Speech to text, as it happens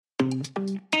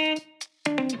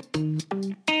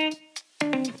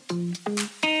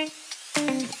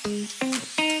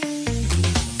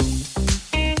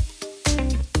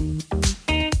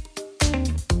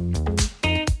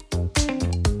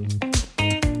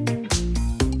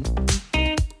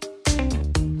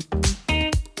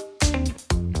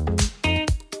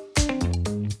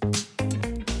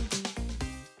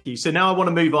So now I want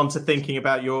to move on to thinking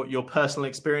about your personal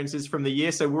experiences from the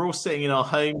year. So we're all sitting in our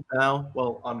homes now.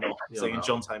 Well, I'm not sitting in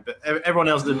John's home, but everyone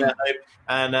else is in their home.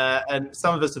 And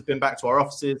some of us have been back to our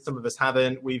offices. Some of us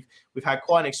haven't. We've had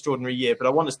quite an extraordinary year, but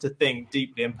I want us to think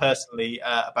deeply and personally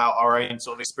about our own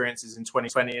sort of experiences in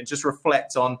 2020 and just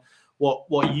reflect on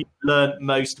what you learned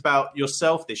most about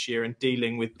yourself this year in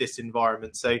dealing with this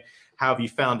environment. So how have you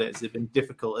found it? Has it been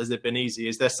difficult? Has it been easy?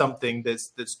 Is there something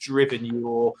that's driven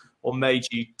you or made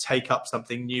you take up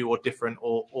something new or different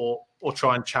or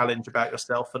try and challenge about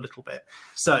yourself a little bit?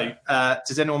 So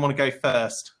does anyone want to go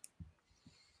first?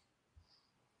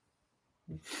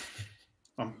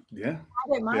 Yeah. I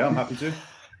don't mind. Yeah, I'm happy to.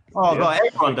 Oh, yeah. Right,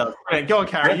 everyone does. Go on,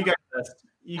 Carrie, you go first.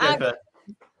 First.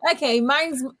 Okay,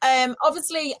 mine's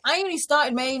obviously I only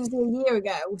started my agency a year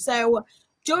ago, so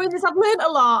during this I've learned a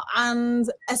lot, and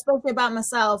especially about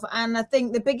myself. And I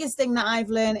think the biggest thing that I've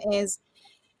learned is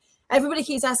everybody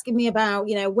keeps asking me about,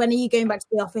 when are you going back to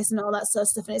the office and all that sort of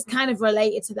stuff, and it's kind of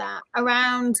related to that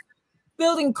around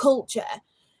building culture.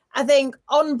 I think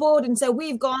onboarding, so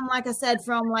we've gone, like I said,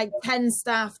 from like 10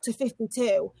 staff to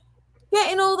 52.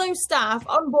 Getting all those staff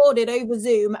onboarded over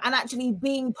Zoom and actually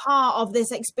being part of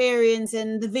this experience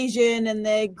and the vision and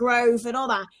the growth and all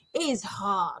that is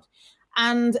hard.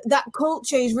 And that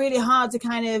culture is really hard to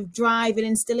kind of drive and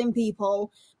instill in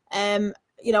people,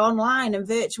 online and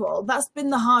virtual. That's been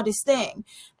the hardest thing.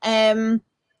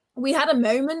 We had a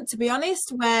moment, to be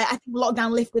honest, where I think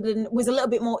lockdown lifted and was a little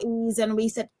bit more ease, and we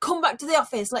said, come back to the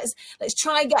office. Let's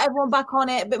try and get everyone back on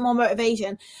it, a bit more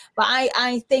motivation. But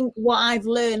I think what I've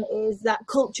learned is that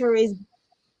culture is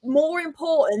more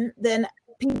important than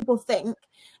people think,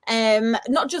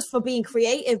 not just for being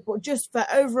creative, but just for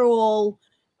overall,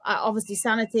 obviously,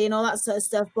 sanity and all that sort of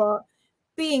stuff. But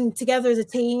being together as a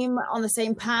team on the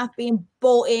same path, being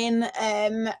bought in,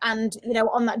 and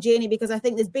on that journey, because I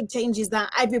think there's big changes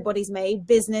that everybody's made,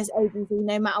 business, agency,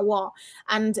 no matter what,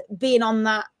 and being on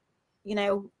that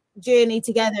journey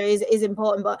together is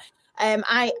important. But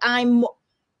I'm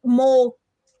more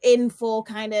in for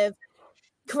kind of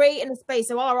creating a space.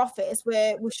 So our office,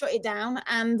 we've shut it down,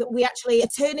 and we actually are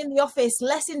turning the office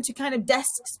less into kind of desk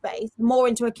space, more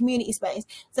into a community space.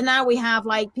 So now we have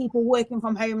like people working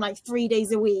from home like 3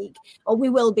 days a week, or we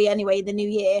will be anyway in the new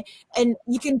year. And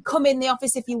you can come in the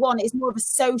office if you want. It's more of a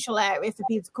social area for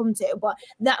people to come to, but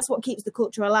that's what keeps the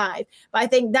culture alive. But I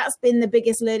think that's been the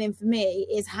biggest learning for me,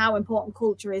 is how important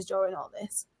culture is during all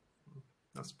this.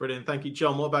 That's brilliant. Thank you,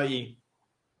 John. What about you?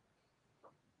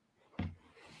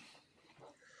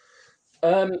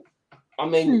 What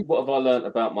have I learned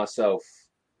about myself?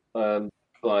 I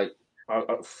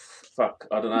don't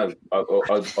know.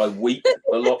 I weep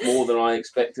a lot more than I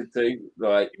expected to.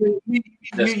 Like, do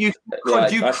you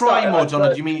cry more, John,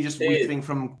 or do you mean you just weeping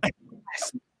from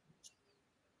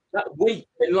that weep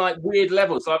in like weird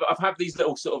levels? I've had these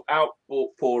little sort of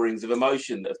outpourings of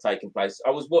emotion that have taken place. I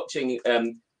was watching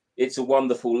It's a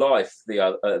Wonderful Life the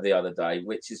other day,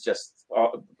 which is just,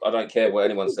 I don't care what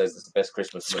anyone says, it's the best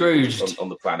Christmas movie on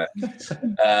the planet.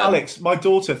 Alex, my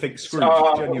daughter thinks Scrooge.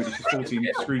 Genuinely, she's 14.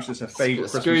 Scrooge is her favourite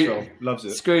Christmas film. Loves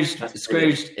it. Scrooge,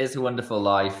 It's a Wonderful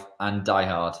Life, and Die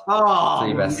Hard. Oh,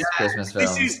 three best Christmas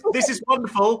films. This is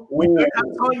wonderful. We don't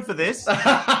have time for this.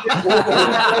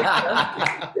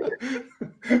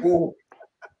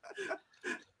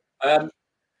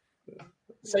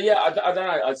 So yeah, I don't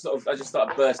know. I just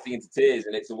started bursting into tears,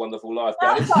 and It's a Wonderful Life.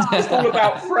 It's all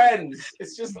about friends.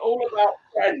 It's just all about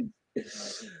friends.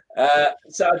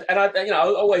 I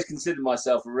always considered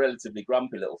myself a relatively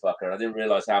grumpy little fucker, and I didn't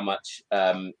realise how much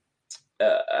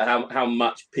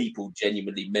people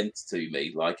genuinely meant to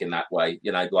me, like in that way,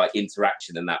 like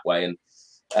interaction in that way.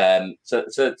 And so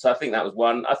I think that was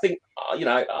one. I think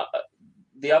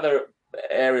the other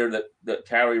area that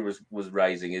Carrie was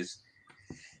raising is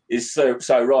so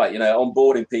right.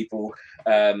 Onboarding people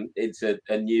into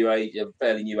a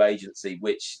fairly new agency,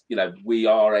 which we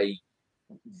are a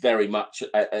very much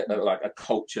like a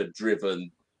culture-driven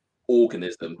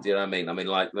organism. Do you know what I mean? I mean,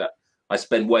 like that. I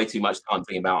spend way too much time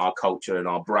thinking about our culture and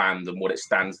our brand and what it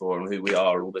stands for and who we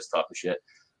are and all this type of shit.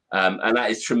 And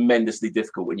that is tremendously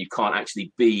difficult when you can't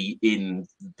actually be in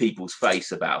people's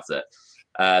face about it.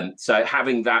 So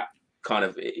having that kind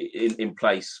of in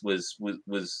place was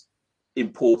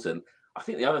important. I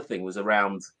think the other thing was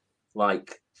around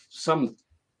like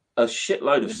a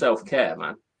shitload of self-care,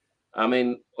 man. I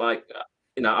mean, like,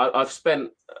 you know, I've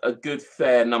spent a good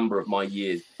fair number of my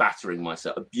years battering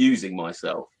myself, abusing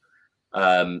myself,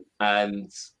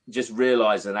 and just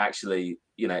realizing actually,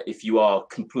 you know, if you are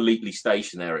completely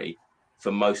stationary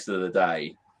for most of the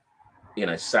day, you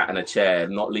know, sat in a chair,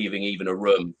 not leaving even a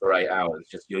room for 8 hours,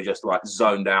 you're just like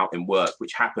zoned out in work,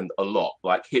 which happened a lot,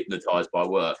 like hypnotized by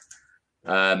work.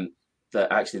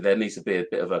 That actually there needs to be a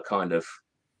bit of a kind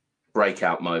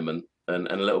breakout moment, and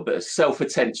a little bit of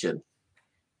self-attention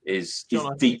is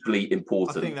deeply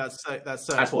important. I think that's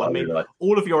so important. I mean,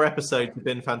 all of your episodes have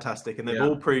been fantastic, and they've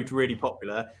all proved really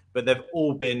popular, but they've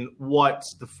all been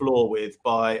wiped the floor with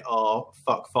by our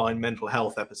Fuck Fine mental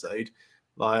health episode.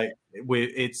 Like,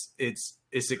 it's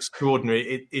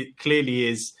extraordinary. It clearly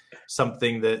is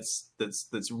something that's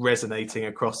resonating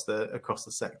across the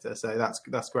sector. So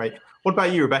that's great. What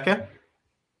about you, Rebecca?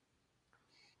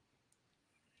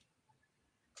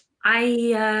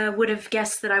 I would have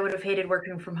guessed that I would have hated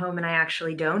working from home, and I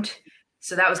actually don't.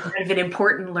 So that was kind of an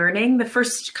important learning. The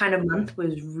first kind of month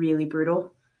was really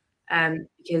brutal,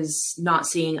 because not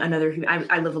seeing another,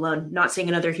 I live alone, not seeing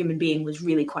another human being was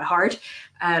really quite hard.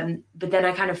 But then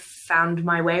I kind of found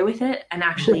my way with it, and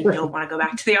actually don't want to go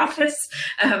back to the office.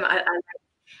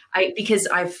 Because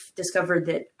I've discovered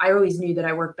that I always knew that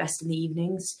I work best in the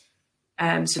evenings.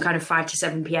 So kind of 5 to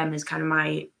 7 p.m. is kind of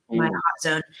my hot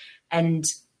zone. And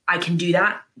I can do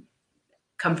that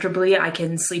comfortably. I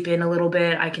can sleep in a little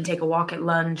bit. I can take a walk at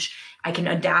lunch. I can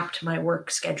adapt my work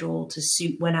schedule to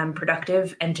suit when I'm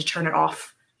productive and to turn it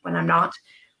off when I'm not,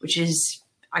 which is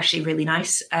actually really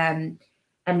nice. And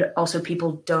also,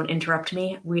 people don't interrupt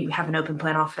me. We have an open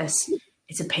plan office.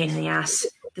 It's a pain in the ass.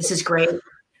 This is great.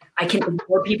 I can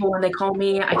ignore people when they call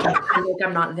me. I can feel like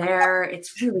I'm not there.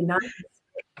 It's really nice.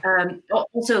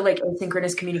 Also, like,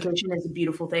 asynchronous communication is a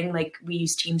beautiful thing. Like, we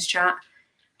use Teams chat,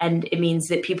 and it means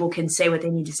that people can say what they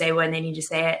need to say when they need to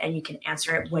say it, and you can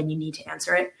answer it when you need to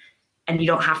answer it, and you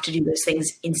don't have to do those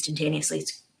things instantaneously.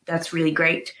 That's really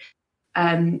great.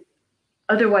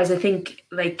 Otherwise, I think,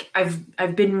 like,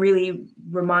 I've been really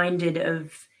reminded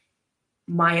of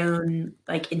my own,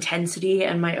 like, intensity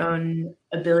and my own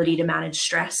ability to manage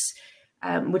stress,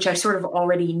 which I sort of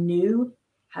already knew,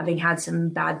 having had some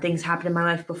bad things happen in my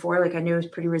life before. Like, I knew I was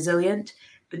pretty resilient,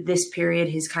 but this period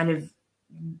has kind of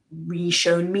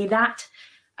re-shown me that.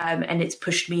 And it's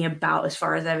pushed me about as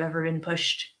far as I've ever been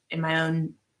pushed in my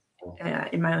own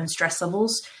stress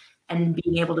levels. And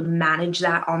being able to manage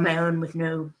that on my own with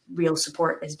no real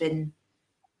support has been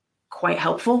quite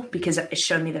helpful, because it's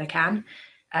shown me that I can.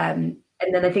 And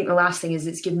then I think the last thing is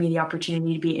it's given me the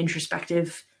opportunity to be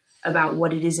introspective about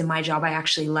what it is in my job I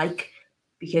actually like,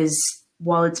 because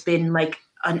while it's been like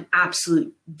an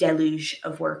absolute deluge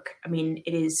of work, I mean,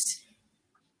 it is,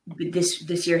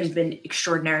 this year has been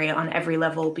extraordinary on every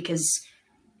level, because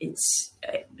it's,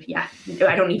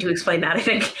 I don't need to explain that. I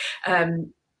think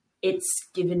it's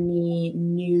given me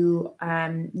new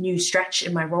stretch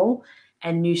in my role,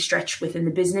 and new stretch within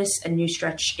the business, and new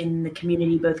stretch in the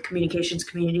community, both communications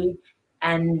community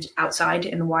and outside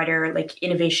in the wider, like,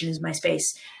 innovation is my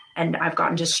space. And I've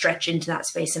gotten to stretch into that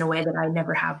space in a way that I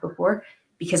never have before,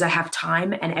 because I have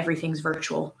time and everything's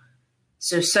virtual.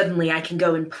 So suddenly I can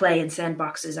go and play in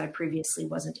sandboxes I previously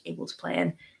wasn't able to play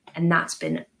in. And that's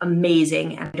been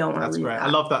amazing. And I don't want to lose that. I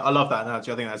love that. I love that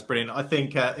analogy. I think that's brilliant. I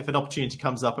think if an opportunity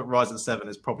comes up at Rise at 7,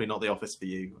 it's probably not the office for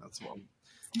you. That's one.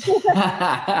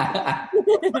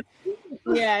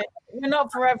 Yeah, we're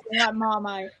not forever in that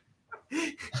Marmite.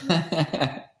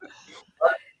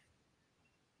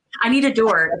 I need a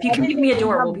door. If you can give me a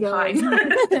door, we'll be fine.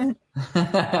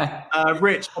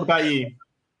 Rich, what about you?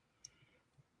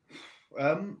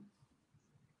 I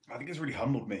think it's really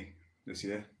humbled me this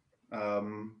year.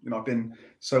 I've been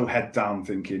so head down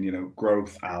thinking,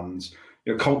 growth and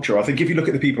culture. I think if you look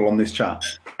at the people on this chat,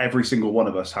 every single one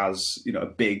of us has a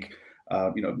big,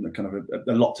 kind of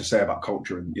a lot to say about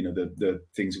culture and the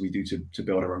things we do to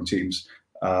build our own teams.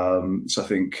 So I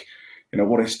think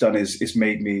what it's done is it's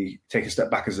made me take a step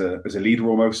back as a leader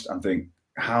almost, and think,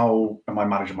 how am I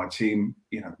managing my team?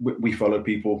 We follow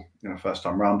people first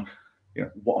time round.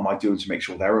 What am I doing to make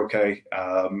sure they're okay?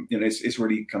 It's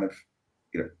really kind of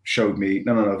showed me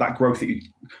no, that growth that you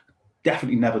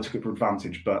definitely never took it for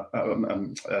advantage, but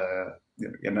never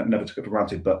took it for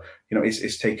granted. But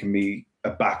it's taken me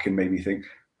aback and made me think,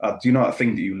 do you know that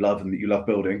thing that you love and that you love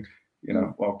building?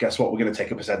 Well, guess what? We're going to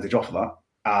take a percentage off of that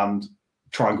and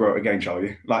try and grow it again, shall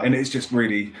you? And it's just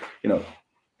really,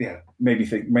 made me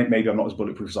think maybe I'm not as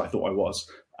bulletproof as I thought I was,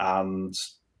 and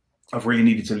I've really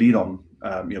needed to lean on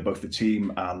both the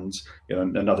team and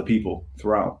and other people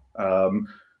throughout.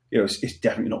 it's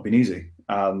definitely not been easy.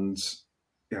 And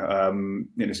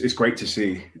it's great to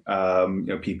see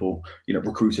people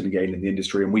recruiting again in the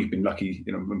industry, and we've been lucky,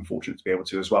 and fortunate to be able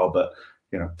to as well. But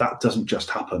that doesn't just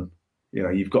happen.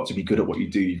 You've got to be good at what you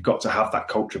do. You've got to have that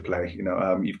culture play.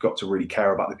 You've got to really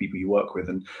care about the people you work with.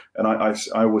 And I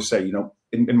always say,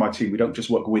 in my team, we don't just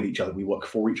work with each other, we work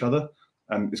for each other.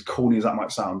 And as corny as that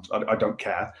might sound, I don't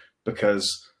care,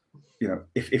 because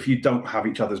if you don't have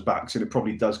each other's backs, and it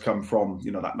probably does come from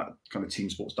that kind of team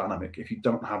sports dynamic. If you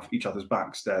don't have each other's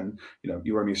backs, then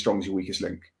you're only as strong as your weakest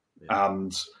link. Yeah.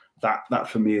 And that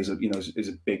for me is a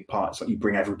big part. It's like you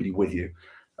bring everybody with you.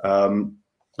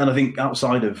 And I think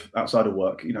outside of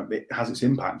work, it has its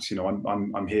impacts.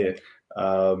 I'm here.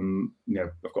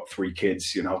 I've got 3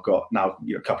 kids. I've got now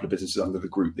a couple of businesses under the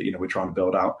group that we're trying to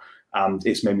build out, and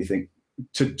it's made me think.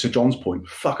 To John's point,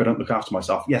 I don't look after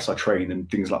myself. Yes, I train and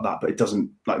things like that, but it doesn't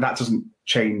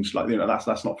change.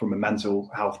 That's not from a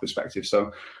mental health perspective.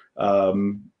 So, I've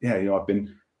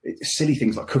been silly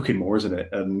things like cooking more, isn't it?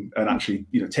 And actually,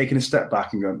 taking a step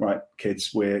back and going, right,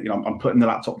 kids, I'm putting the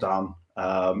laptop down,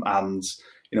 and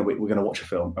we're going to watch a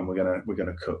film, and we're going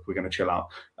to cook, we're going to chill out.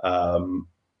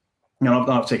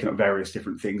 I've taken up various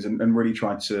different things and really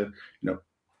tried to,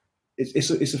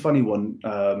 it's a funny one.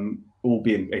 All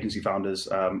being agency founders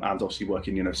and obviously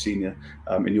working, senior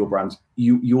in your brand,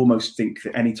 you almost think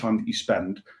that any time that you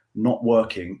spend not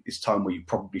working is time where you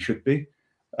probably should be.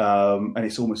 And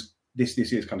it's almost this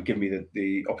year's kind of given me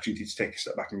the opportunity to take a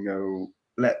step back and go,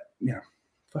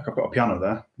 I've got a piano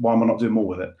there. Why am I not doing more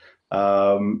with it?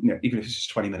 Even if it's just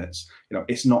 20 minutes,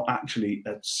 it's not actually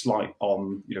a slight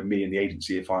on, me and the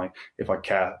agency if I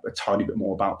care a tiny bit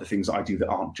more about the things that I do that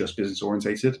aren't just business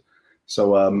orientated.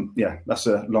 So, that's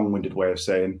a long-winded way of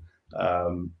saying,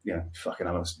 fucking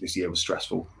hell, this year was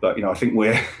stressful. But, I think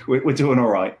we're doing all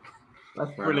right.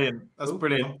 That's brilliant. That's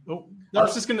brilliant. Oh, I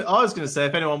was going to say,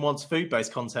 if anyone wants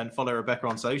food-based content, follow Rebecca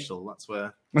on social. That's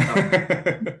where.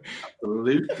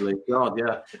 Absolutely. God,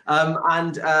 yeah.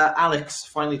 And Alex,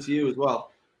 finally to you as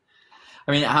well.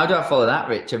 I mean, how do I follow that,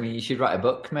 Rich? I mean, you should write a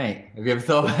book, mate. Have you ever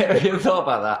thought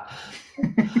about that?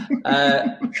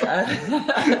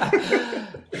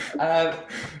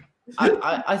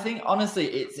 I think honestly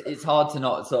it's hard to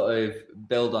not sort of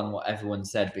build on what everyone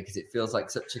said, because it feels like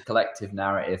such a collective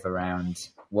narrative around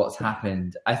what's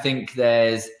happened. I think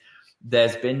there's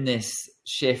been this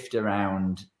shift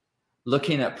around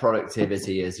looking at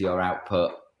productivity as your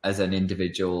output as an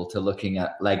individual to looking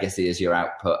at legacy as your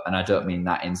output. And I don't mean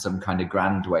that in some kind of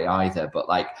grand way either, but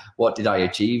like, what did I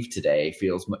achieve today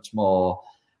feels much more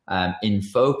in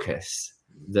focus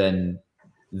than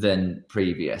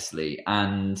previously.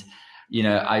 And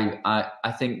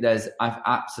I think I've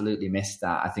absolutely missed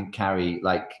that. I think Carrie,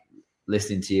 like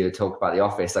listening to you talk about the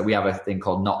office, like we have a thing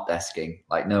called not desking.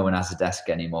 Like no one has a desk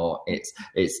anymore. It's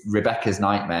Rebecca's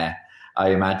nightmare, I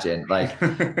imagine. Like,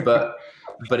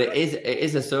 but it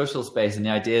is a social space, and the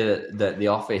idea that the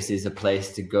office is a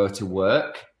place to go to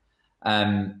work,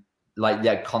 like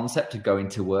the concept of going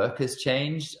to work has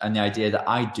changed, and the idea that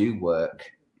I do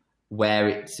work where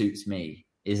it suits me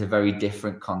is a very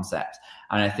different concept.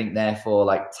 And I think therefore,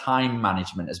 like, time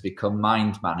management has become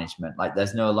mind management. Like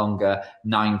there's no longer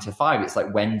 9 to 5. It's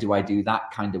like, when do I do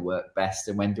that kind of work best,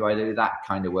 and when do I do that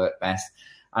kind of work best?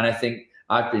 And I think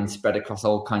I've been spread across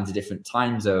all kinds of different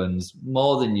time zones,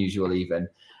 more than usual even.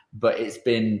 But it's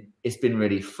been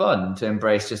really fun to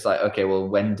embrace, just like, okay, well,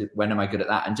 when am I good at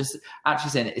that? And just actually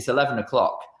saying it's 11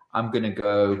 o'clock, I'm going to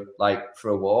go like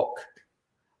for a walk,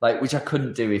 like, which I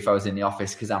couldn't do if I was in the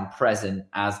office, because I'm present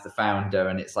as the founder.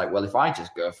 And it's like, well, if I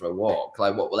just go for a walk,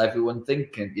 like, what will everyone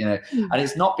think? And, and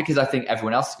it's not because I think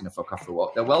everyone else is going to fuck off for a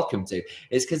walk. They're welcome to.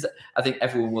 It's because I think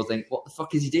everyone will think, what the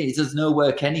fuck is he doing? He does no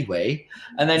work anyway.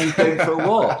 And then he's going for a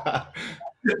walk.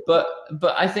 But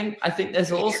I think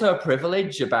there's also a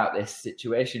privilege about this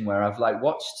situation where I've like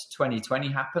watched 2020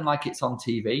 happen like it's on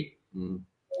TV. Mm.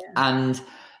 Yeah. And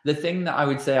the thing that I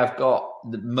would say I've got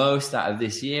the most out of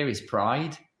this year is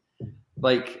pride.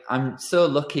 Like, I'm so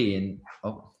lucky, and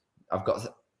I've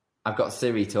got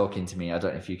Siri talking to me. I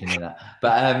don't know if you can hear that,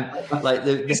 but like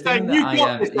the thing that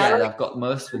I've got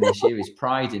most from this year is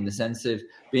pride, in the sense of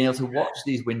being able to watch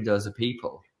these windows of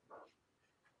people.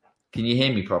 Can you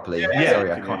hear me properly? Yeah,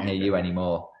 sorry, I can't hear you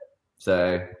anymore.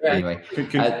 So anyway,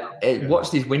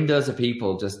 watch these windows of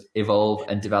people just evolve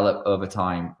and develop over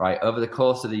time, right? Over the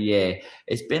course of the year,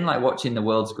 it's been like watching the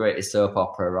world's greatest soap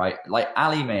opera, right? Like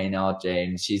Ali Maynard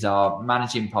James, she's our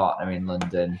managing partner in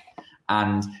London,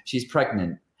 and she's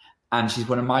pregnant, and she's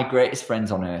one of my greatest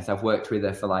friends on earth. I've worked with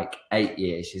her for like 8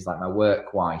 years. She's like my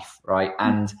work wife, right?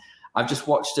 And I've just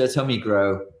watched her tummy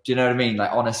grow. Do you know what I mean?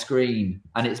 Like on a screen,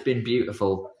 and it's been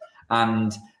beautiful.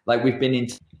 And like we've been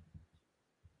into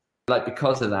like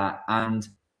because of that. And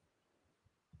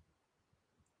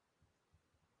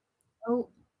oh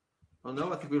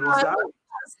no, I think we lost out.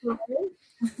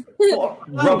 What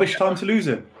rubbish time to lose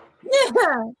it.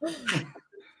 Yeah.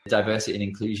 Diversity and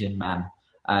inclusion man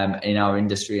in our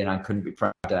industry, and I couldn't be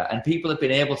prouder. And people have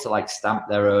been able to like stamp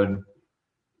their own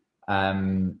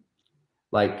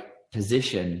like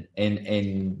position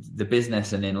in the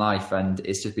business and in life, and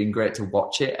it's just been great to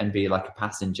watch it and be like a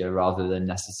passenger rather than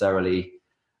necessarily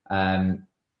some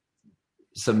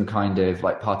kind of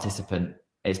like participant.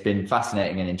 It's been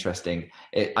fascinating and interesting.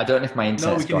 I don't know if my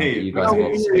internet's gone, but you guys have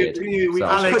all disappeared. We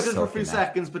Alex for a few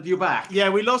seconds, but you're back. Yeah,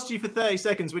 we lost you for 30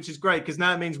 seconds, which is great because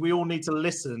now it means we all need to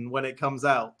listen when it comes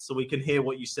out so we can hear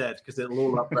what you said because it'll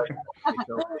all upload.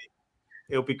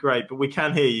 It'll be great, but we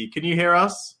can hear you. Can you hear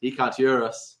us? He can't hear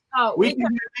us. Oh, we can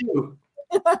hear you.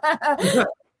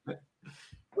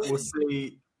 We'll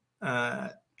see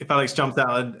if Alex jumps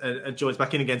out and joins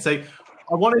back in again. So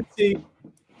I wanted to...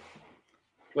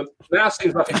 Well, now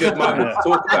seems like a good moment to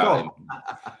talk about him.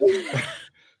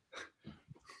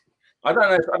 I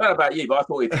don't know about you, but I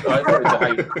thought he'd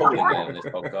behave cool in this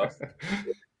podcast.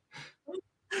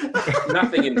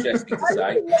 Nothing interesting to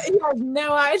say. He has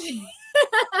no idea.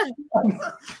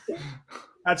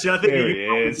 Actually, I think There he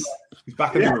is. He's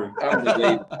back in the room.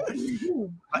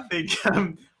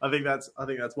 I think that's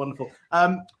wonderful.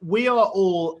 We are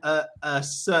all at a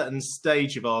certain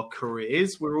stage of our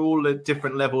careers. We're all at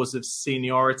different levels of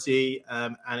seniority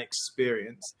and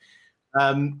experience.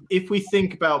 If we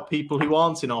think about people who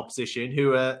aren't in our position,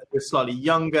 who are slightly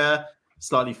younger,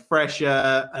 slightly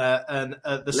fresher, and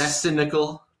less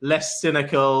cynical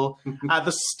at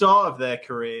the start of their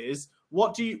careers,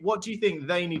 what do you think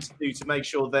they need to do to make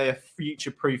sure they are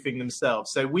future-proofing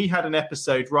themselves? So we had an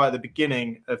episode right at the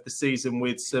beginning of the season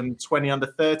with some 30 under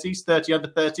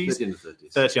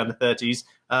 30s.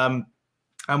 And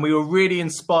we were really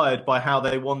inspired by how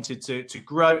they wanted to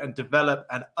grow and develop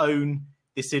and own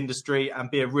this industry and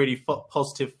be a really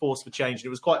positive force for change. And it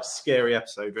was quite a scary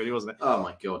episode, really, wasn't it? Oh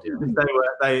my God, yeah.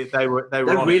 They were They're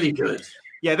really good.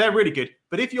 Yeah, they're really good.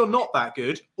 But if you're not that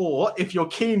good, or if you're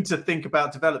keen to think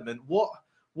about development, what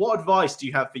advice do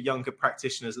you have for younger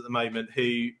practitioners at the moment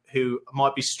who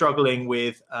might be struggling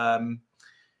with,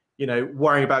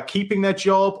 worrying about keeping their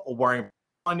job or worrying about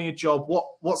finding a job?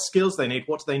 What skills they need?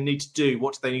 What do they need to do?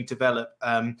 What do they need to develop?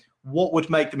 What would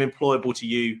make them employable to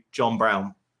you, John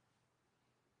Brown?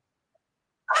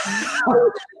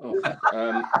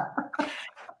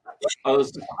 I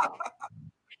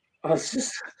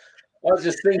was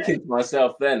just thinking to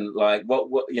myself then, like,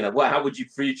 how would you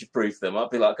future-proof them?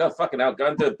 I'd be like, oh, fucking hell, go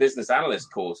and do a business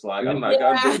analyst course. Like, I don't know,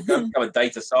 go and become a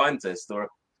data scientist or a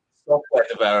software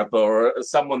developer or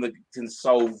someone that can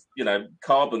solve,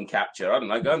 carbon capture. I don't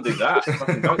know, go and do that.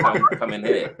 Fucking don't come in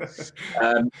here.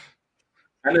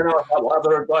 And then I thought, what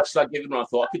other advice should I give them? I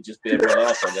thought I could just be a real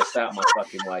arsehole. Get out of my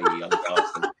fucking way, you young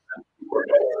bastard.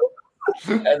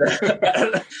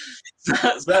 And so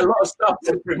a lot of stuff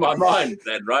went through my mind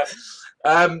then, right?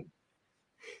 But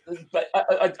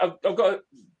I've got to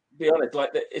be honest,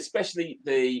 like, especially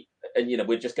we're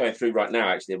just going through right now,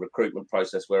 actually, a recruitment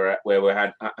process where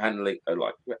we're handling,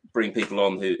 like, bring people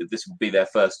on who this will be their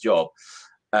first job.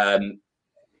 And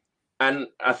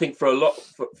I think for a lot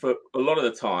of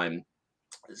the time,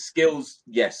 skills,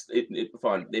 yes,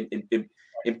 fine,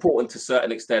 important to a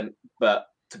certain extent, but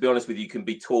to be honest with you, can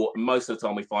be taught. And most of the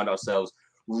time we find ourselves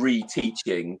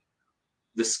reteaching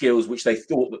the skills which they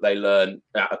thought that they learned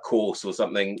at a course or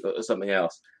something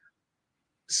else.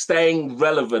 Staying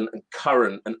relevant and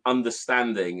current and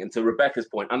understanding, and to Rebecca's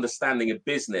point, understanding a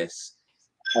business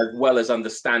as well as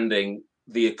understanding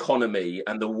the economy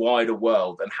and the wider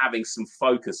world, and having some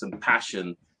focus and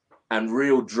passion and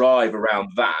real drive around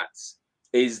that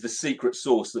is the secret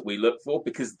sauce that we look for,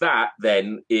 because that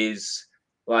then is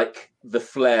like the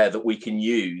flare that we can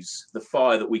use, the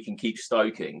fire that we can keep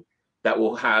stoking, that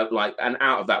will have and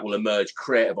out of that will emerge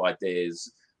creative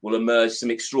ideas, will emerge some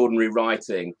extraordinary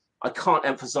writing. I can't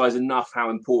emphasize enough how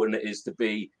important it is to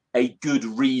be a good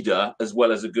reader as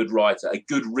well as a good writer. A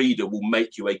good reader will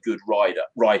make you a good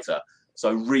writer.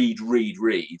 So read.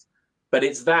 But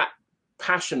it's that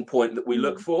passion point that we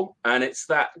look for, and it's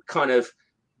that kind of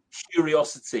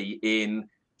curiosity in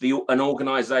an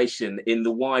organization, in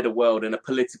the wider world, in a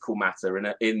political matter,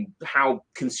 in how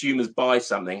consumers buy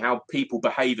something, how people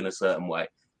behave in a certain way.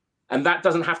 And that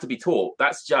doesn't have to be taught.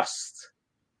 That's just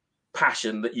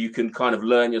passion that you can kind of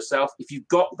learn yourself. If you've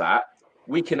got that,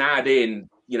 we can add in,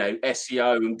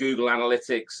 SEO and Google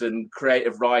Analytics and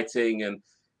creative writing and,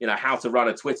 how to run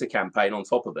a Twitter campaign on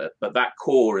top of it. But that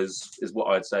core is what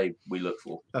I'd say we look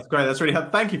for. That's great. That's really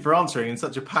helpful. Thank you for answering in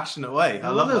such a passionate way. I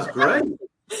love that. That's great.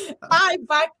 I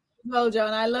back well,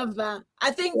 John. I love that.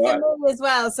 I think for me as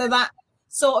well. So that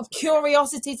sort of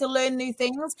curiosity to learn new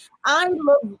things. I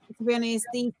love, to be honest,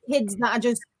 the kids that are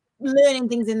just learning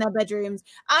things in their bedrooms.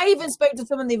 I even spoke to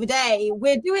someone the other day.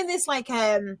 We're doing this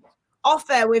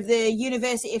offer with the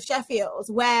University of Sheffield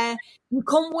where you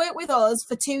come work with us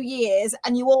for 2 years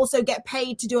and you also get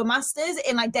paid to do a master's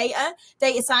in data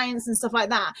science and stuff like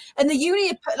that. And the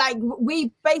uni,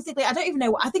 we basically, I don't even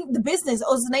know, I think the business,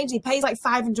 us as an agency, pays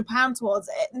 £500 towards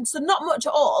it. And so not much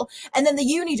at all. And then the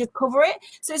uni just cover it.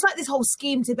 So it's this whole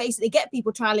scheme to basically get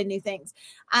people trialing new things.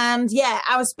 And yeah,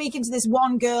 I was speaking to this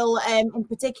one girl in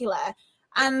particular,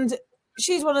 and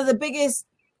she's one of the biggest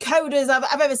coders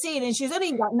I've ever seen, and she's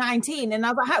only 19, and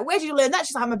I was like, where did you learn that?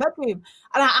 She's like, my bedroom.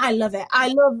 And I love it. I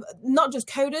love not just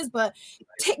coders, but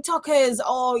TikTokers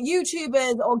or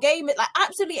YouTubers or gamers,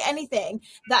 absolutely anything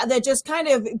that they're just kind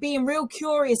of being real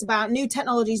curious about new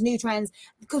technologies, new trends,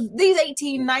 because these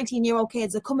 18, 19-year-old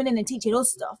kids are coming in and teaching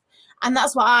us stuff. And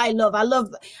that's what I love. I love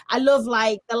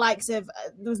the likes of,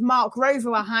 there was Mark Rowe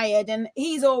who I hired, and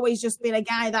he's always just been a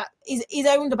guy that he's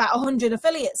owned about 100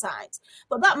 affiliate sites.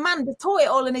 But that man just taught it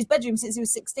all in his bedroom since he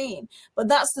was 16. But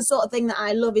that's the sort of thing that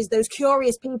I love, is those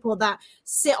curious people that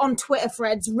sit on Twitter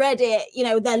threads, Reddit,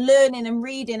 they're learning and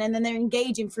reading, and then they're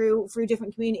engaging through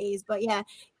different communities. But yeah,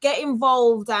 get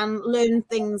involved and learn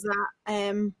things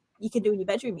that you can do in your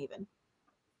bedroom even.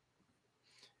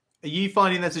 Are you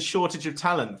finding there's a shortage of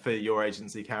talent for your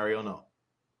agency, Carrie, or not?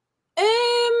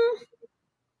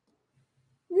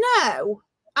 No,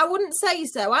 I wouldn't say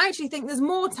so. I actually think there's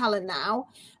more talent now.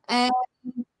 You've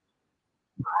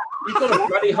got to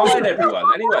bloody hire everyone,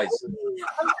 anyways.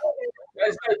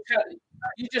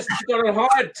 You just got to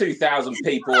hire 2,000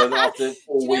 people after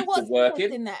 4 weeks of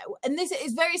working. And this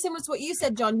is very similar to what you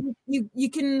said, John. You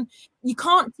can't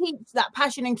teach that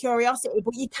passion and curiosity,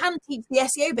 but you can teach the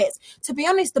SEO bits. To be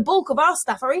honest, the bulk of our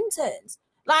staff are interns.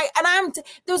 There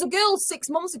was a girl 6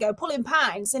 months ago pulling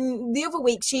pints, and the other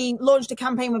week she launched a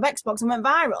campaign with Xbox and went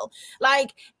viral.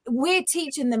 We're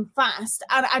teaching them fast,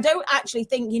 and I don't actually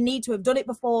think you need to have done it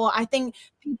before. I think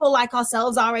people like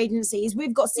ourselves, our agencies,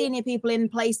 we've got senior people in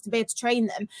place to be able to train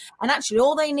them, and actually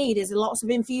all they need is lots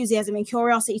of enthusiasm and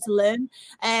curiosity to learn.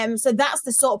 So that's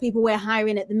the sort of people we're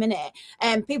hiring at the minute,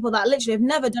 people that literally have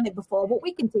never done it before, but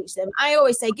we can teach them. I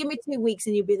always say, give me 2 weeks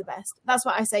and you'll be the best. That's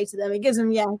what I say to them. It gives them,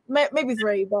 maybe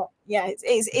 3, but yeah,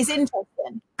 it's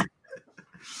interesting.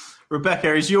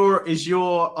 Rebecca, is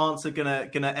your answer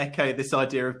gonna echo this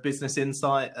idea of business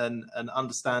insight and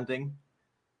understanding?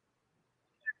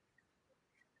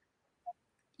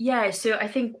 Yeah, so I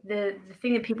think the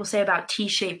thing that people say about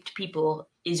T-shaped people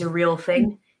is a real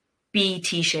thing. Be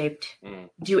T-shaped.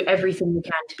 Do everything you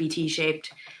can to be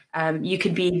T-shaped. You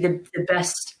could be the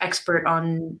best expert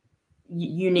on,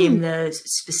 you name the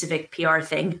specific PR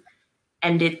thing,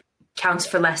 and it counts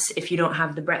for less if you don't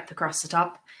have the breadth across the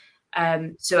top.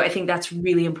 So I think that's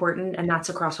really important, and that's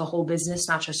across a whole business,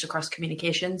 not just across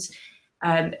communications.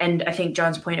 And I think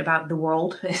John's point about the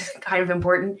world is kind of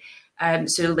important.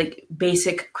 So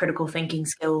basic critical thinking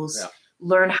skills,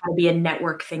 learn how to be a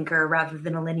network thinker rather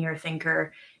than a linear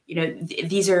thinker.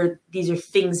 These are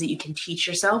things that you can teach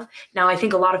yourself. Now, I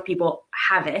think a lot of people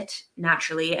have it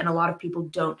naturally, and a lot of people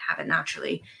don't have it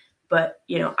naturally. But,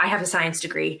 I have a science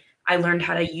degree. I learned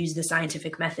how to use the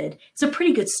scientific method. It's a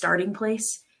pretty good starting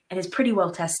place, and it's pretty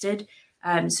well tested.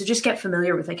 So just get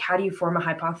familiar with how do you form a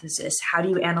hypothesis? How do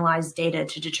you analyze data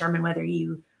to determine whether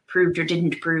you proved or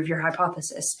didn't prove your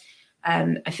hypothesis?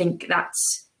 I think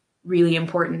that's really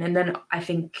important. And then I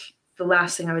think the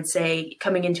last thing I would say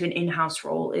coming into an in-house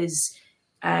role is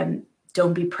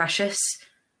don't be precious.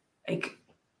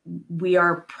 We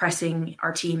are pressing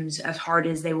our teams as hard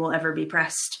as they will ever be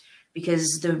pressed,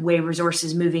 because the way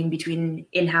resources moving between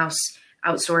in-house,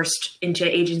 outsourced into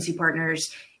agency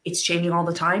partners, it's changing all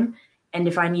the time. And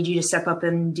if I need you to step up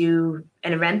and do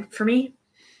an event for me,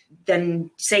 then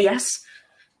say yes.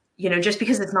 Just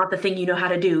because it's not the thing you know how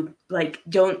to do,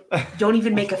 don't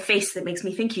even make a face that makes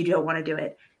me think you don't want to do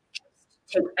it.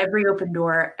 Take every open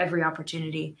door, every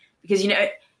opportunity, because,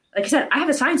 like I said, I have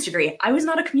a science degree. I was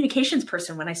not a communications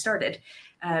person when I started.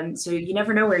 So you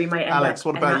never know where you might end up. Alex,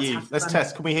 what about you? Let's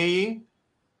test. Can we hear you?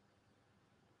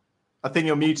 I think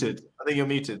you're muted. Have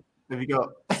you got...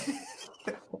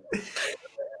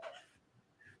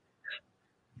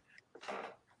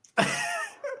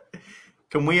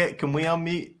 Can we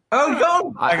unmute? Oh, go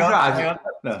on. Hang on.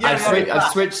 No.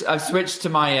 I've switched to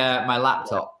my my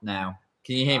laptop now.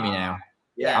 Can you hear me now?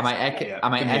 Yeah. Am I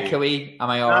echoey? Am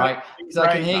I all right? Because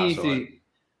I can hear you through.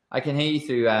 I can hear you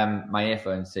through my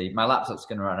earphones. See, my laptop's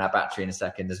going to run out of battery in a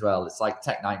second as well. It's like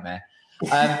tech nightmare.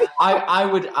 I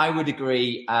would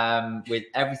agree with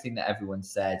everything that everyone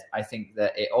said. I think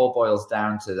that it all boils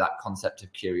down to that concept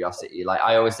of curiosity. Like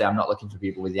I always say, I'm not looking for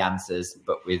people with the answers,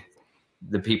 but with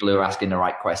the people who are asking the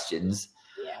right questions.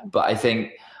 Yeah. But I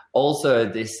think also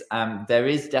this, there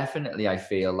is definitely, I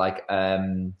feel like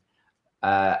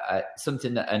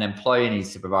something that an employer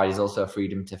needs to provide is also a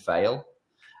freedom to fail.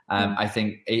 I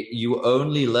think you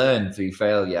only learn through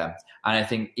failure. And I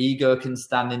think ego can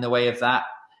stand in the way of that.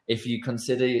 If you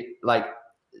consider, like,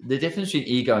 the difference between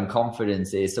ego and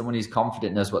confidence is someone who's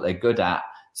confident knows what they're good at.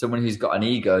 Someone who's got an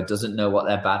ego doesn't know what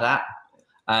they're bad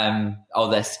at, or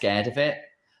they're scared of it.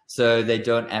 So they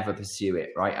don't ever pursue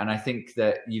it, right? And I think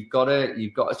that you've got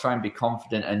to try and be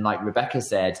confident. And like Rebecca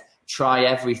said, try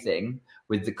everything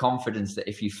with the confidence that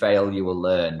if you fail, you will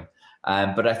learn.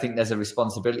 But I think there's a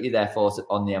responsibility, therefore,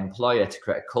 on the employer to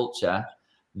create a culture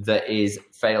that is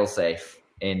fail-safe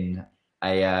in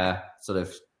a sort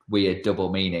of weird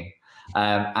double meaning.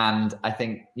 And I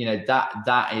think,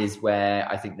 that is where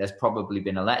I think there's probably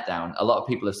been a letdown. A lot of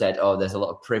people have said, oh, there's a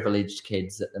lot of privileged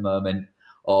kids at the moment,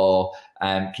 or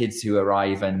kids who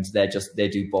arrive and they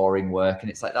do boring work. And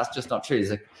it's like, that's just not true.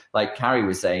 It's like Carrie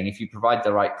was saying, if you provide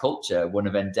the right culture, one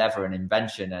of endeavor and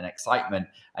invention and excitement,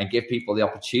 and give people the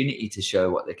opportunity to show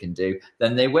what they can do,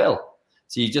 then they will.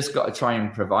 So you just got to try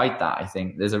and provide that. I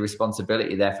think there's a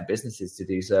responsibility there for businesses to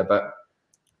do so, but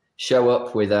show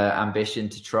up with an ambition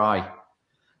to try,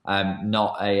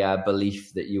 not a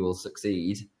belief that you will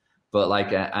succeed, but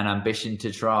like an ambition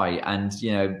to try, and,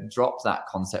 drop that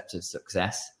concept of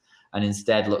success and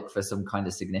instead look for some kind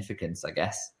of significance, I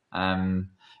guess.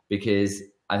 Because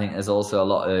I think there's also a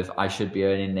lot of, I should be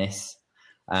earning this.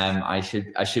 I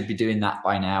should be doing that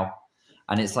by now.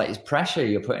 And it's like, it's pressure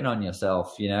you're putting on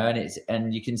yourself,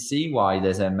 and you can see why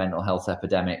there's a mental health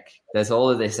epidemic. There's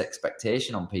all of this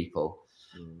expectation on people.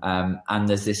 And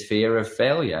there's this fear of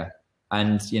failure.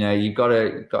 And, you've got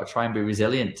to try and be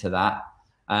resilient to that.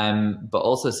 But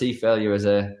also see failure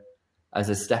as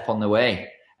a step on the way.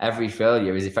 Every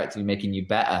failure is effectively making you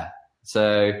better.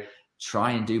 So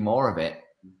try and do more of it,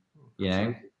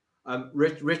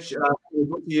 Rich, we'll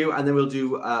go to you, and then we'll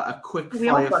do a quick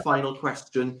final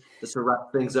question just to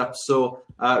wrap things up. So,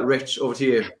 Rich, over to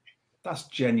you. That's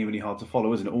genuinely hard to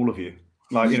follow, isn't it? All of you.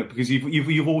 Like, because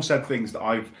you've all said things that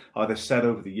I've either said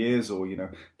over the years or,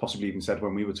 possibly even said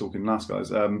when we were talking last,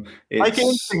 guys. I get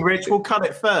anything, Rich. We'll cut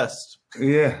it first.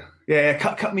 Yeah.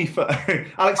 Cut me first.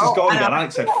 Alex has gone again.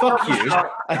 Alex said, fuck you.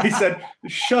 And he said,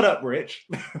 shut up, Rich.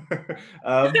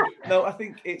 No, I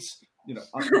think it's,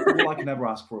 all I can ever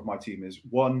ask for of my team is,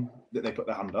 one, that they put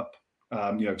their hand up.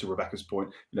 To Rebecca's point,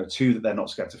 two, that they're not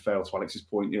scared to fail, to Alex's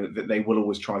point, that they will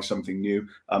always try something new,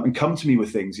 and come to me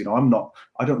with things.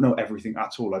 I don't know everything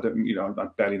at all. I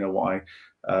barely know what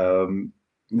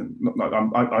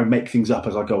I make things up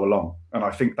as I go along. And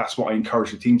I think that's what I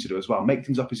encourage the team to do as well. Make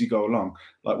things up as you go along.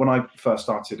 Like when I first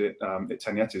started at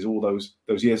Tenietes all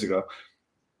those years ago,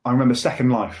 I remember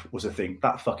Second Life was a thing.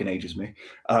 That fucking ages me.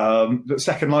 But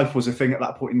Second Life was a thing at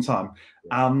that point in time.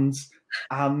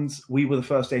 And we were the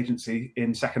first agency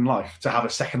in Second Life to have a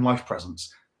Second Life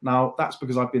presence. Now, that's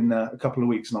because I've been there a couple of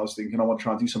weeks and I was thinking, I want to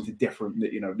try and do something different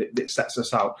that sets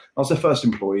us out. I was the first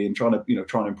employee and trying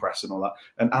to impress and all that.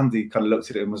 And Andy kind of looked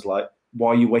at it and was like,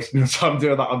 why are you wasting your time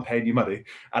doing that? I'm paying you money.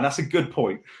 And that's a good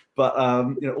point. But,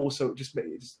 also just,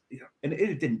 and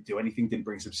it didn't do anything, didn't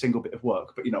bring us a single bit of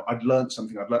work. But, I'd learned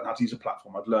something. I'd learned how to use a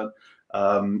platform. I'd learned,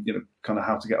 kind of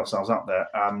how to get ourselves out there.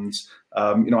 And,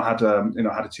 I had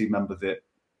a team member that,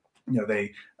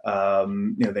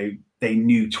 they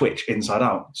knew Twitch inside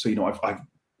out. So,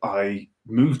 I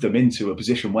moved them into a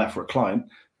position where for a client,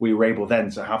 we were able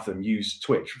then to have them use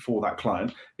Twitch for that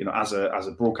client, as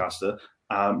a broadcaster,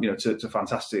 to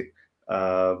fantastic,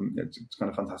 kind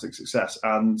of fantastic success.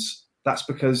 And that's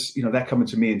because, they're coming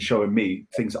to me and showing me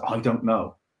things that I don't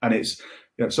know. And it's,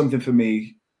 something for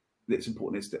me that's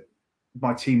important is that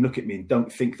my team look at me and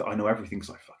don't think that I know everything,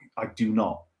 because I do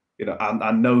not, and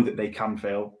I know that they can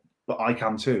fail, but I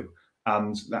can too.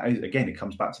 And that is, again, it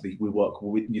comes back to we work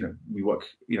with,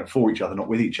 for each other, not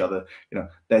with each other.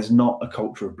 There's not a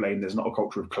culture of blame. There's not a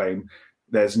culture of claim.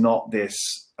 There's not this,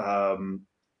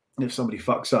 if somebody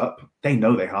fucks up, they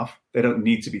know they have. They don't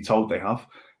need to be told they have.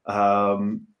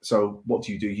 So what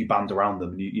do? You band around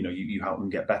them and you help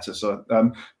them get better. So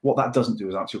what that doesn't do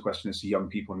is answer your question as to young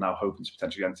people now hoping to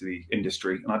potentially enter the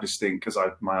industry. And I just think, because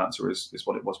my answer is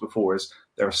what it was before, is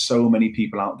there are so many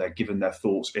people out there giving their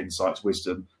thoughts, insights,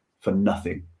 wisdom for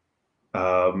nothing.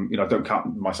 I don't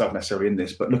count myself necessarily in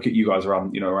this, but look at you guys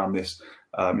around this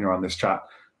chat.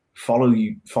 Follow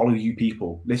you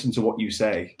people. Listen to what you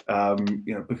say,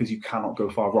 because you cannot go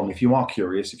far wrong. If you are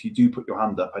curious, if you do put your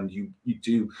hand up and you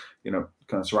do, kind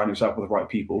of surround yourself with the right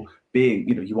people,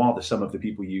 you are the sum of the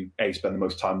people you spend the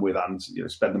most time with and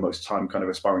spend the most time kind of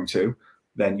aspiring to,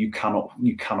 then you cannot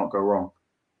go wrong.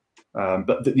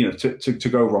 But to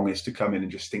go wrong is to come in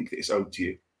and just think that it's owed to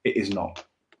you. It is not.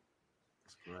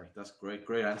 That's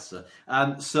great answer.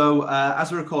 So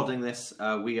as we're recording this,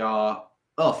 we are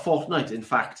fortnight, in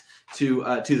fact, to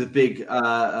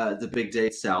the big day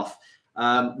itself.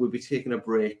 We'll be taking a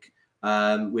break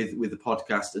with the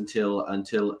podcast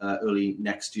until early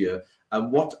next year.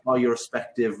 What are your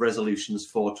respective resolutions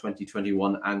for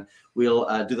 2021? And we'll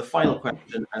do the final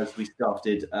question as we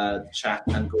started the chat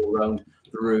and go around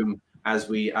the room as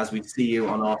we see you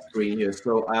on our screen here.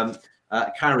 So,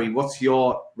 Carrie, what's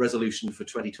your resolution for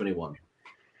 2021?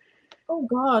 Oh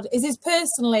God, is this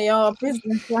personally or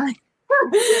business wise?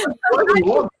 I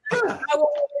want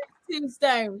 2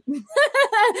 stone.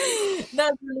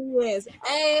 That really is.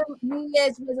 New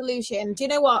Year's resolution. Do you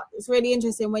know what? It's really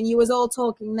interesting. When you was all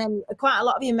talking, then quite a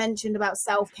lot of you mentioned about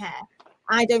self-care.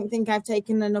 I don't think I've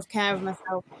taken enough care of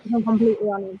myself, if I'm completely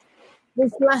honest.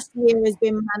 This last year has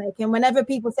been manic, and whenever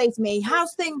people say to me,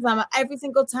 how's things? Every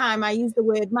single time I use the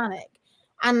word manic,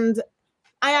 and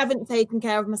I haven't taken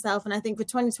care of myself, and I think for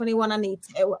 2021 I need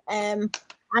to. And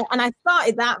I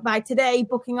started that by today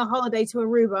booking a holiday to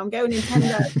Aruba. I'm going in 10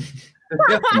 days.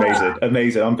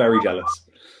 Amazing. I'm very jealous.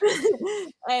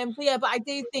 But I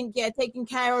do think, taking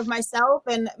care of myself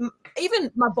and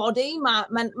even my body, my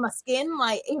skin,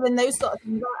 like even those sort of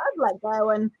things, I'd let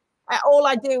go. And all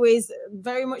I do is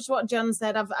very much what John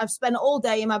said. I've spent all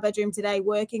day in my bedroom today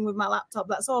working with my laptop.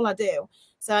 That's all I do.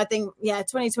 So I think,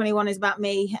 2021 is about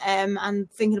me and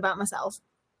thinking about myself.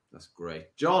 That's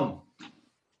great. John?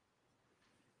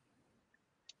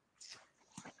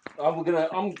 I'm gonna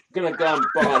go and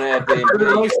buy an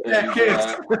Airbnb.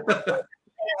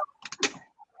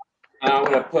 And I'm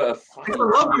gonna put a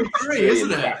fucking tree,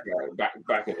 isn't it?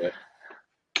 Back of it.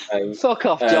 Fuck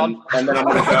off, John. And then I'm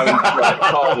gonna go and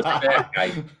carve a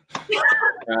staircase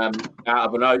out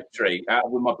of an oak tree,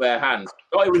 with my bare hands.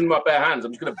 Not even with my bare hands.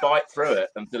 I'm just gonna bite through it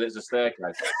until it's a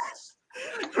staircase.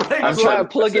 I'm trying to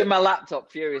plug in my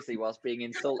laptop furiously whilst being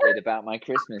insulted about my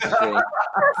Christmas tree.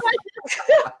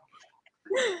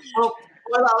 Well,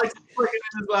 Alex, plugging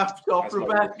in his laptop.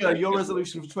 Rebecca, your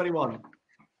resolution for 21.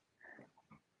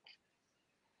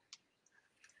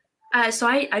 So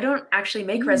I don't actually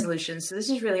make resolutions, so this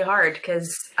is really hard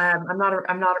because I'm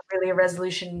not really a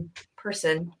resolution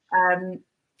person.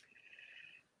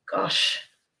 Gosh,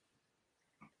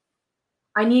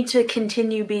 I need to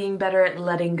continue being better at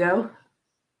letting go.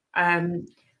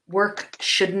 Work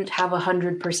shouldn't have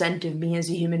 100% of me as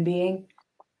a human being,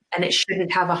 and it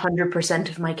shouldn't have 100%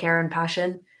 of my care and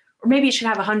passion, or maybe it should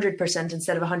have 100%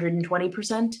 instead of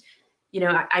 120%.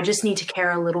 I just need to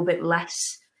care a little bit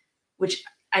less, which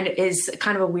is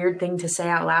kind of a weird thing to say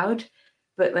out loud.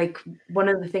 But like one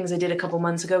of the things I did a couple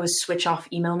months ago was switch off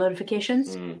email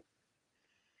notifications.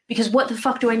 Because what the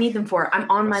fuck do I need them for? I'm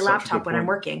on my laptop when I'm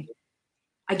working.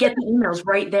 I get the emails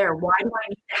right there. Why do I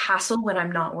need to hassle when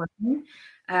I'm not working?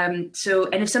 And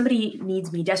if somebody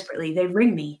needs me desperately, they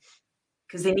ring me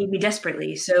because they need me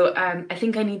desperately. So I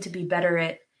think I need to be better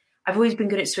at, I've always been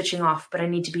good at switching off, but I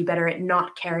need to be better at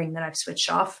not caring that I've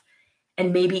switched off,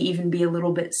 and maybe even be a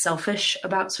little bit selfish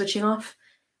about switching off.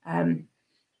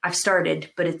 I've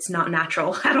started, but it's not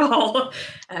natural at all.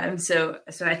 So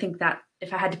I think that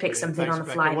if I had to pick something on the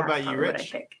fly, what that's about you, what Rich?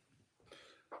 I'd pick.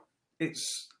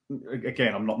 It's,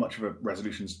 again, I'm not much of a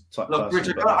resolutions type Look,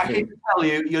 person. Richard, I hate to tell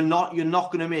you, you're not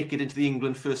going to make it into the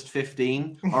England first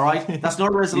 15. All right, that's not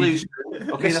a resolution.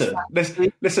 Okay,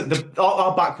 listen.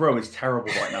 Our back row is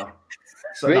terrible right now.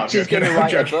 So, Rich is going to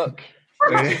write a book.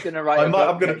 Rich is going to write a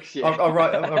book. I'll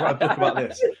write a book about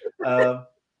this.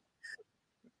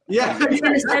 Yeah, He's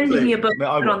going to send me a book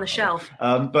No, put on the shelf.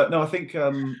 But no, I think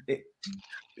I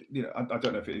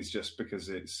don't know if it is just because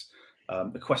it's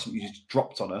the question you just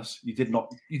dropped on us. You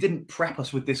didn't prep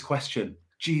us with this question.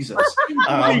 Jesus.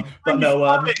 But no,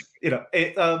 I think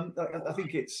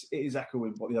it is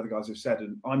echoing what the other guys have said,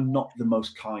 and I'm not the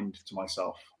most kind to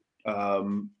myself.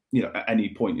 At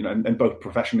any point, and both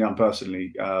professionally and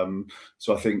personally.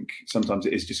 So I think sometimes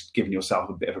it is just giving yourself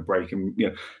a bit of a break, and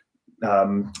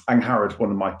Harrod,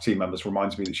 one of my team members,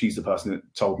 reminds me that she's the person that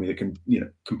told me that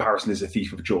comparison is a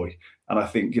thief of joy. And I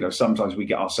think, sometimes we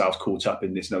get ourselves caught up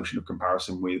in this notion of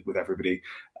comparison with everybody.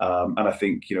 And I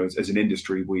think, as an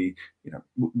industry, we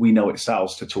know it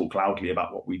sells to talk loudly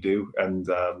about what we do. And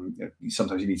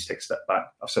sometimes you need to take a step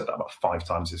back. I've said that about 5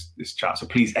 times this chat. So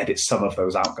please edit some of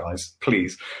those out, guys,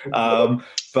 please.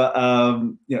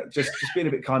 Just being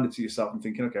a bit kinder to yourself and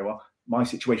thinking, okay, well, my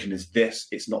situation is this.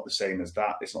 It's not the same as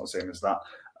that. It's not the same as that.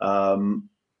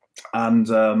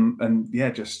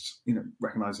 Just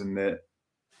recognizing that,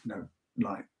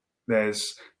 my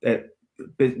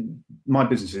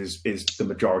business is the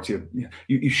majority of.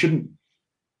 You shouldn't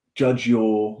judge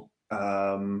your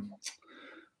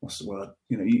what's the word?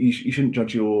 You shouldn't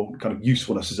judge your kind of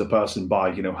usefulness as a person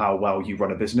by how well you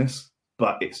run a business.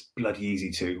 But it's bloody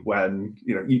easy to when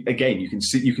you can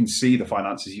see the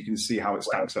finances, you can see how it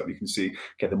stacks up, you can see,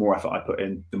 okay, the more effort I put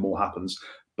in, the more happens.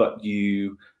 But so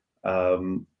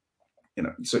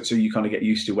you kind of get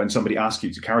used to when somebody asks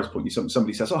you, to Carrie's point,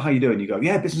 somebody says, "Oh, how you doing?" You go,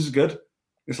 "Yeah, business is good."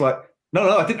 It's like,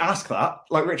 no, I didn't ask that.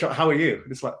 Like, Richard, how are you?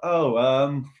 And it's like,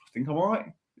 I think I'm all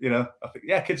right. I think,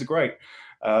 yeah, kids are great.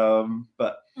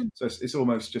 But so it's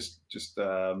almost just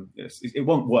it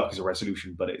won't work as a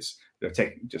resolution, but it's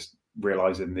just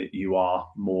realizing that you are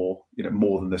more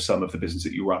than the sum of the business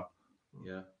that you run.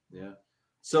 Yeah.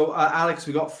 So Alex,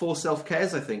 we got 4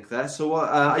 self-cares, I think, there. So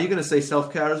are you going to say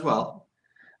self-care as well?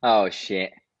 Oh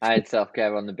shit, I had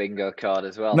self-care on the bingo card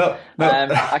as well. No.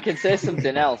 I can say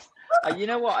something else. You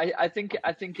know what? I think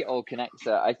it all connects.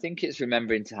 I think it's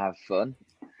remembering to have fun.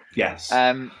 Yes.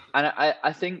 And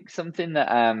I think something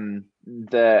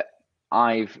that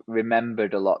I've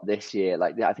remembered a lot this year,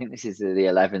 like I think this is the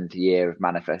 11th year of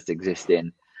Manifest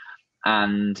existing,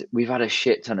 and we've had a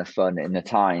shit ton of fun in the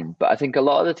time. But I think a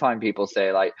lot of the time people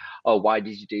say like, "Oh, why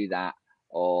did you do that?"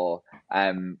 Or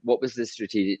what was the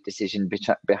strategic decision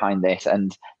behind this?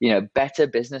 And better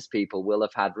business people will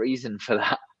have had reason for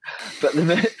that. But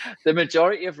the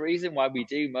majority of reason why we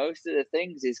do most of the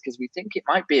things is because we think it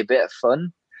might be a bit of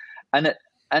fun. And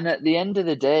at the end of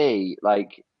the day,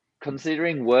 like,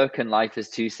 considering work and life as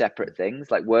 2 separate things,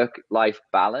 like work-life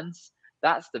balance,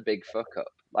 that's the big fuck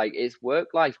up. Like, it's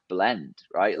work-life blend,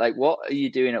 right? Like, what are you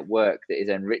doing at work that is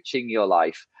enriching your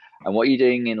life? And what are you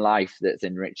doing in life that's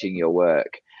enriching your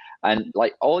work? And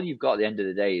like, all you've got at the end of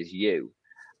the day is you.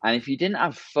 And if you didn't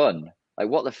have fun, like,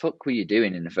 what the fuck were you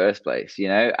doing in the first place?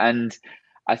 And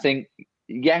I think,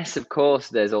 yes, of course,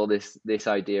 there's all this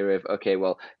idea of, okay,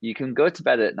 well, you can go to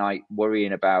bed at night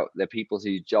worrying about the people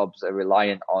whose jobs are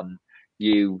reliant on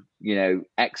you,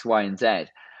 X, Y, and Z.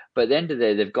 But at the end of the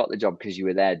day, they've got the job because you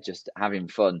were there just having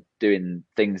fun, doing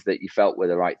things that you felt were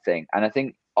the right thing. And I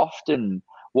think often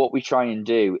what we try and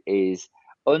do is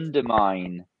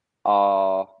undermine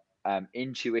our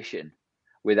intuition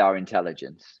with our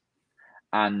intelligence.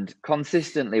 And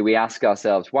consistently we ask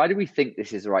ourselves, why do we think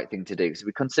this is the right thing to do? So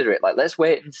we consider it like, let's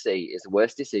wait and see is the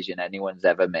worst decision anyone's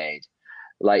ever made.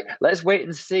 Like, let's wait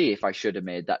and see if I should have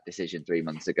made that decision 3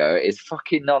 months ago. It's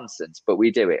fucking nonsense, but we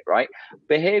do it, right?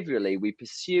 Behaviorally, we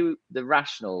pursue the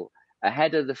rational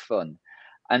ahead of the fun.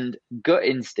 And gut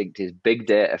instinct is big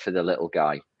data for the little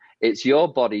guy. It's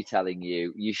your body telling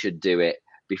you you should do it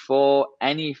before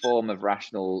any form of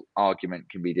rational argument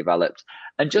can be developed,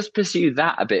 and just pursue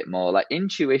that a bit more. Like,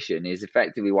 intuition is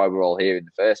effectively why we're all here in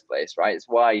the first place, right? It's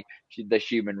why the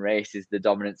human race is the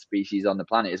dominant species on the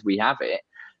planet, is we have it.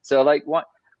 So like,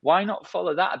 why not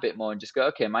follow that a bit more and just go,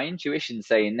 okay, my intuition's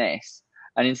saying this,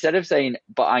 and instead of saying,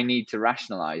 but I need to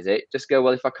rationalize it, just go,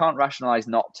 well, if I can't rationalize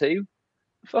not to,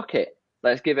 fuck it,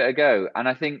 let's give it a go. And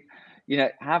I think,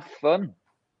 have fun.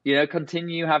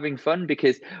 Continue having fun,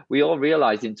 because we all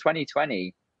realize in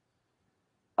 2020,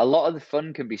 a lot of the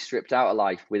fun can be stripped out of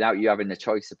life without you having the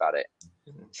choice about it.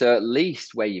 So at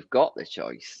least where you've got the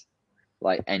choice,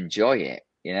 like, enjoy it,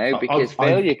 because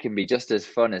failure can be just as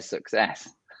fun as success.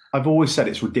 I've always said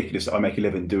it's ridiculous that I make a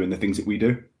living doing the things that we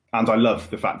do. And I love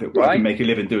the fact that I can make a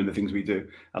living doing the things we do.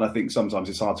 And I think sometimes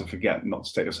it's hard to forget not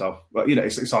to take yourself,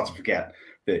 it's hard to forget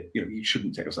that, you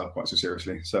shouldn't take yourself quite so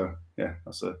seriously. So yeah,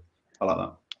 I like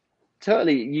that.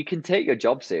 Totally. You can take your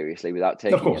job seriously without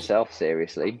taking yourself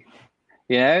seriously,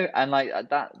 and like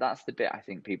that's the bit I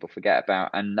think people forget about.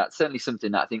 And that's certainly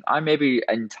something that I think I maybe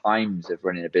in times of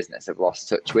running a business have lost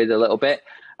touch with a little bit.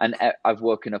 And I've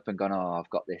woken up and gone, oh, I've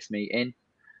got this meeting.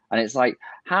 And it's like,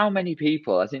 how many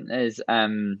people, I think there's, I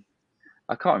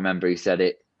can't remember who said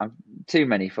it. Too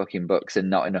many fucking books and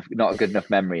not a good enough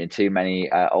memory, and too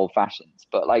many old fashions.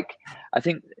 But like, I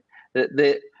think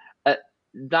that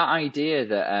that idea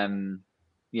that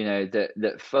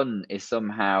that fun is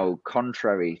somehow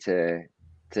contrary to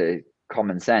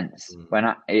common sense when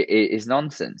it is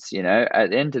nonsense. You know, at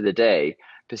the end of the day,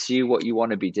 pursue what you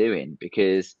want to be doing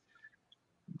because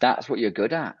that's what you're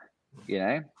good at, you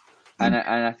know. And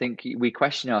I think we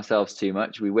question ourselves too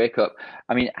much. We wake up.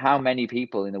 I mean, how many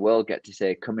people in the world get to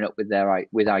say coming up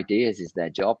with ideas is their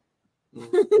job?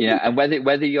 You know, and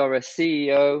whether you're a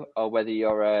CEO or whether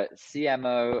you're a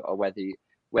CMO or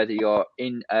whether you're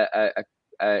in a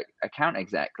account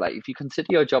exec, like if you consider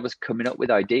your job as coming up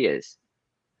with ideas,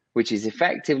 which is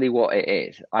effectively what it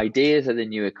is. Ideas are the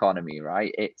new economy,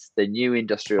 right? It's the new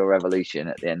industrial revolution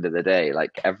at the end of the day.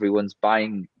 Like everyone's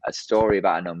buying a story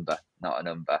about a number, not a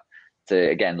number. To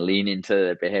again lean into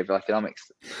the behavioral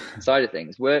economics side of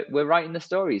things. We're writing the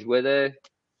stories. We're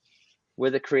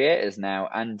the creators now,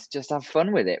 and just have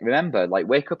fun with it. Remember, like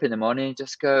wake up in the morning and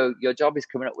just go. Your job is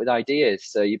coming up with ideas,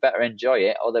 so you better enjoy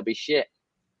it, or they'll be shit.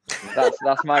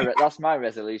 That's my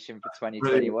resolution for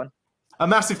 2021. A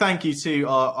massive thank you to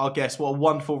our guests. What a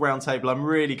wonderful roundtable! I'm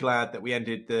really glad that we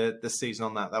ended the season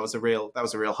on that. That was a real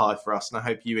high for us, and I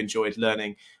hope you enjoyed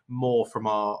learning more from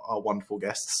our wonderful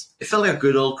guests. It felt like a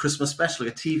good old Christmas special,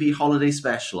 like a TV holiday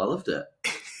special. I loved it.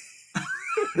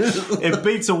 It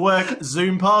beats a work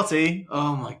Zoom party.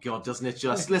 Oh my God, doesn't it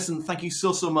just? Listen, thank you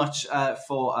so much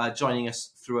for joining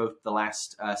us throughout the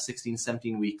last 16,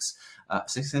 17 weeks.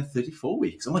 34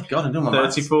 weeks. Oh my God, I don't know.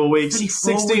 34 weeks,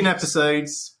 16 weeks.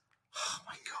 Episodes. Oh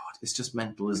my God, it's just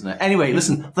mental, isn't it? Anyway,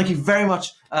 listen, thank you very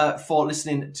much for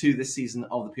listening to this season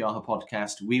of the PR Hub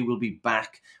podcast. We will be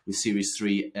back with Series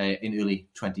 3 in early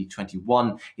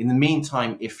 2021. In the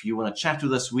meantime, if you want to chat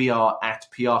with us, we are at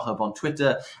PR Hub on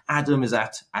Twitter. Adam is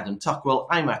at Adam Tuckwell.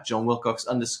 I'm at John Wilcox _.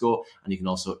 And you can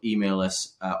also email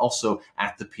us also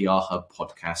at the PR Hub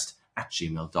podcast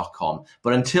 @gmail.com.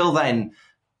 But until then,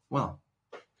 well,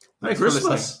 Merry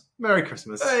Christmas. Merry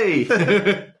Christmas.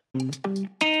 Hey.